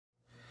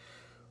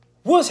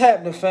What's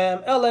happening,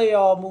 fam?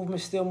 L.A.R.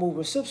 movement still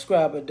moving.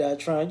 Subscribe or die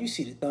trying. You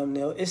see the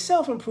thumbnail. It's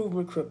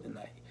self-improvement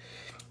kryptonite.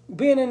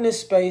 Being in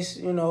this space,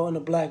 you know, in the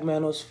black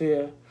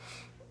manosphere,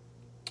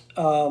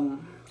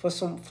 for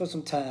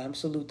some time.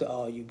 Salute to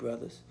all you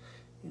brothers.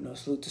 You know,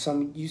 salute to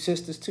some of you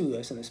sisters too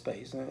that's in the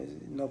space.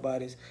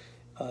 Nobody's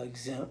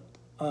exempt.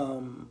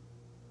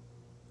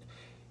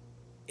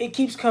 It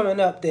keeps coming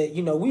up that,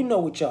 you know, we know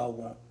what y'all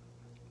want.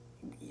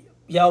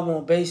 Y'all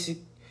want basic,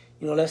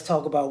 you know, let's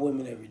talk about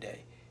women every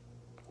day.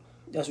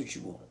 That's what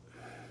you want.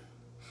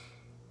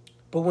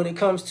 But when it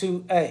comes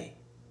to, hey,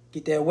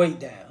 get that weight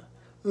down.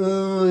 I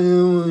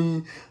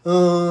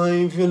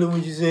ain't feeling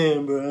what you're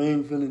saying, bro. I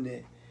ain't feeling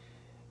that.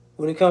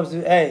 When it comes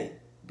to, hey,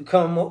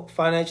 become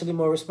financially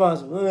more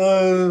responsible.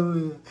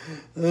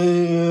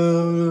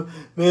 Man,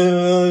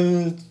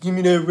 give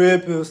me that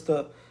red pill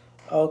stuff.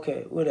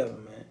 Okay, whatever,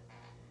 man.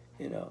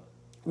 You know,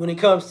 when it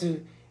comes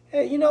to,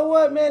 hey, you know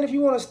what, man? If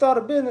you want to start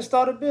a business,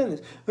 start a business.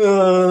 I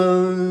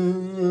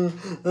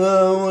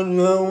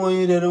don't want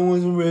you that. I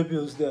want some red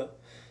pill stuff.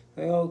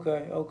 Like,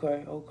 okay.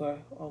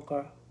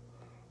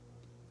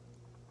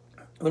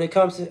 When it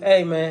comes to,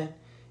 hey, man,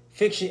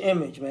 fix your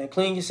image, man.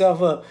 Clean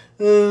yourself up.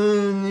 I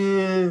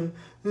don't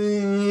want to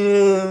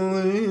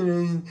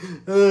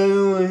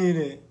hear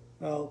that.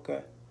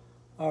 Okay.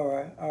 All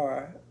right.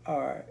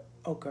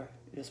 Okay.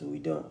 That's what we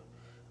doing.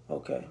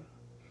 Okay.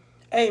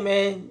 Hey,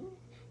 man,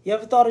 you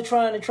ever thought of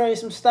trying to trade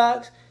some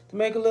stocks to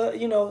make a little,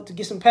 you know, to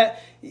get some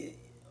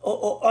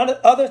or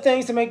other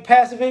things to make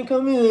passive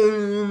income? I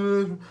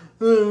don't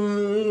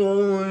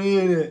want to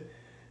hear that.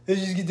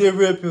 Let's just get that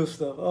red pill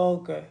stuff.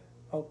 Okay.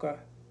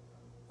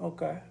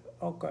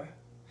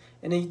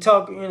 And then you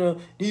talk, you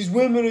know, these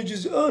women are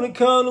just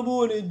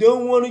unaccountable and they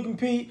don't want to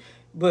compete,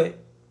 but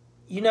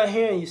you're not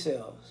hearing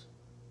yourselves.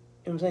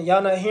 You know what I'm saying?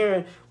 Y'all not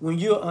hearing when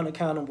you're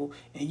unaccountable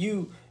and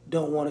you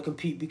don't want to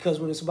compete, because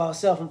when it's about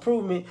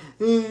self-improvement,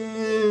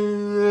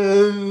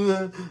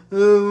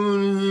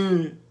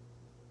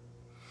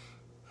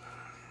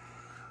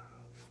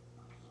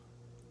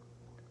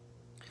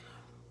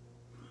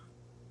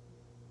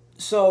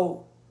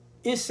 so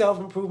it's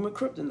self-improvement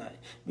kryptonite.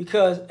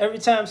 Because every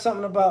time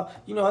something about,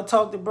 you know, I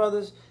talk to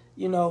brothers,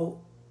 you know,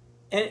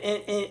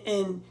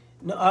 and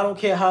no, I don't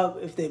care how,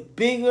 if they're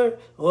bigger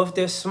or if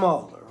they're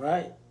smaller,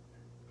 right?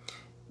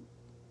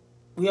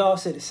 We all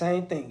say the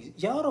same thing.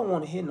 Y'all don't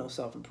want to hear no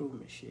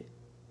self-improvement shit.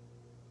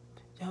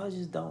 Y'all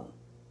just don't.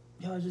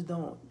 Y'all just,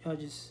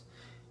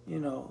 you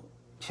know,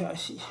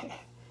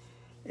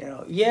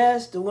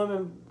 yes, the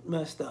women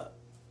messed up.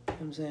 You know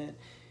what I'm saying?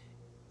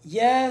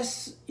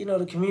 Yes, you know,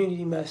 the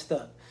community messed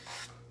up.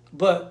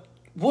 But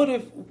what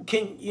if,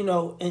 you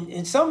know,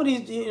 and some of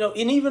these, you know,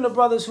 and even the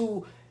brothers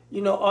who,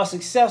 you know, are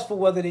successful,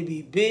 whether they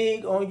be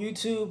big on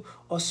YouTube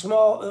or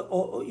small,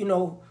 or you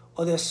know,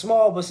 or they're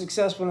small but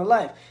successful in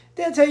life,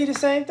 they'll tell you the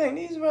same thing.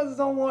 These brothers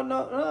don't want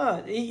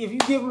no, if you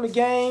give them the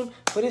game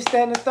for this,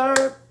 that, and the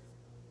third,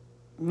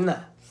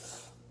 nah.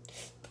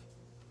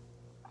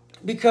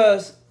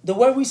 Because the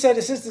way we say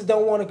the sisters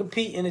don't want to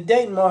compete in the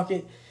dating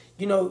market,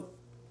 you know,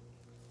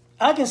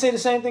 I can say the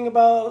same thing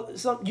about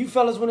some you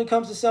fellas when it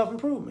comes to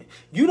self-improvement.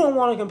 You don't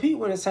want to compete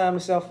when it's time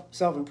to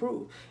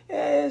self-improve.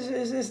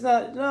 It's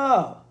not,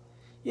 no.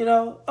 You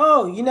know,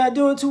 oh, you're not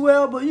doing too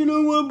well, but you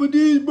know what, but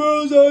these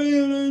bros out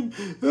here,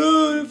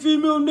 the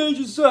female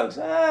nature sucks.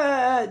 We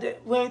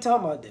ain't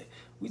talking about that.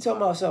 We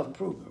talking about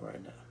self-improvement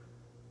right now.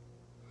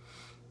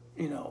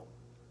 You know,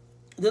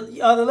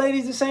 are the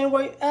ladies the same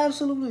way?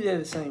 Absolutely, they're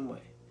the same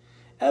way.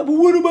 But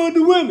what about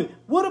the women?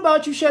 What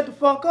about you shut the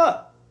fuck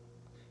up?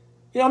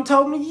 You know, I'm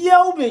talking to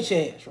yo bitch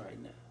ass right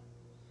now.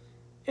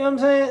 You know what I'm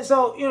saying?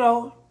 So, you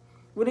know,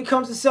 when it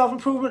comes to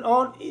self-improvement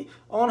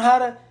on how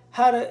to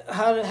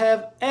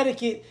have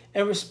etiquette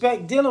and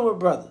respect dealing with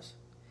brothers.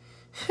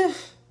 You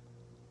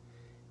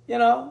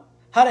know,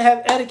 how to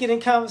have etiquette in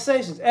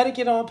conversations,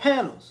 etiquette on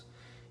panels.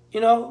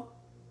 You know,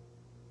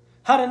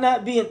 how to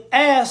not be an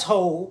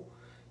asshole,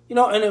 you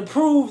know, and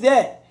improve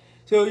that.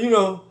 So, you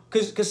know,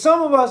 because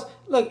some of us,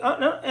 look,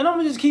 and I'm going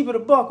to just keep it a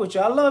buck with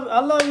you. I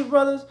love you,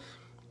 brothers,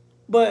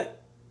 but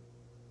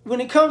when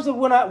it comes to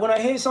when I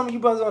hear some of you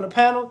brothers on the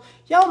panel,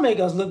 y'all make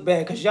us look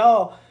bad because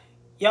y'all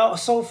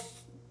so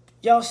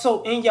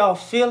in y'all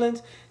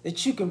feelings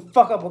that you can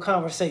fuck up a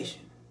conversation.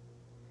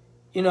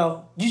 You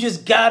know, you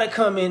just gotta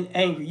come in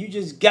angry. You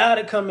just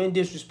gotta come in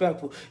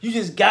disrespectful. You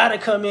just gotta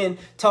come in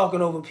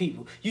talking over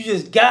people. You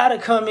just gotta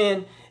come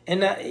in and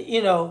not,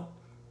 you know,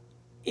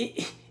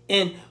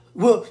 and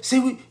well,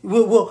 see,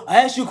 I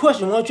asked you a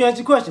question. Why don't you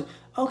answer the question?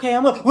 Okay,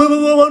 why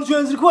don't you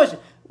answer the question?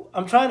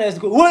 I'm trying to answer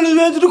the question. Why don't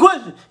you answer the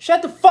question?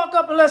 Shut the fuck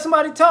up and let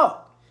somebody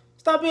talk.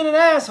 Stop being an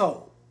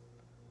asshole.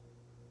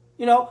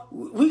 You know,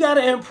 we got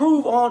to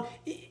improve on,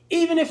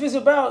 even if it's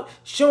about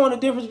showing the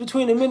difference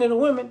between the men and the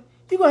women,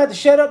 you're going to have to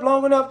shut up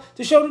long enough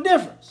to show the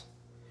difference.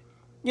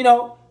 You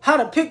know, how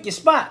to pick your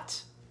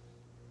spots.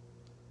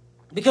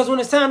 Because when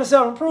it's time to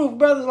self-improve,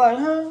 brothers like,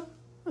 huh?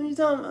 What are you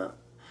talking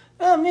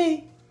about?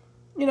 Me.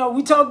 You know,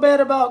 we talk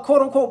bad about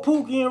quote-unquote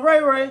Pookie and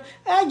Ray Ray.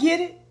 I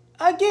get it.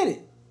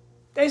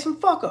 They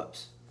some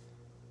fuck-ups.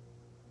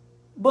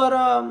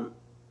 But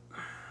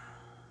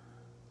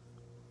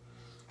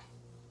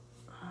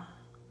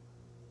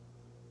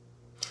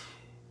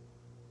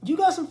you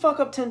got some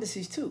fuck up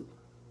tendencies too.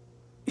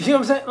 You know what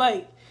I'm saying?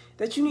 Like,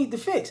 that you need to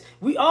fix.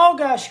 We all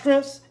got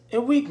strengths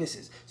and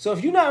weaknesses. So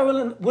if you're not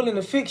willing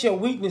to fix your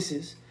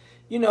weaknesses,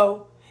 you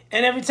know,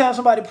 and every time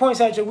somebody points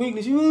out your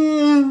weakness,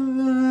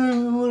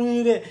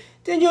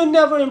 then you'll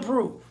never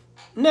improve.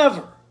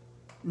 Never.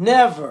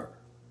 Never.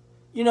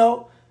 You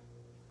know?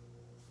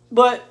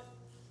 But,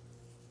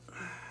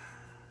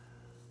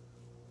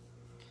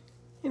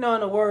 you know,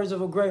 in the words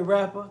of a great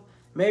rapper,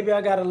 maybe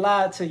I gotta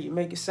lie to you,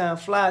 make it sound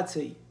fly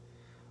to you.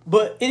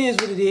 But it is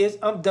what it is.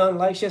 I'm done.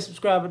 Like, share,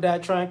 subscribe, or die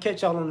trying.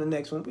 Catch y'all on the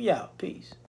next one. We out. Peace.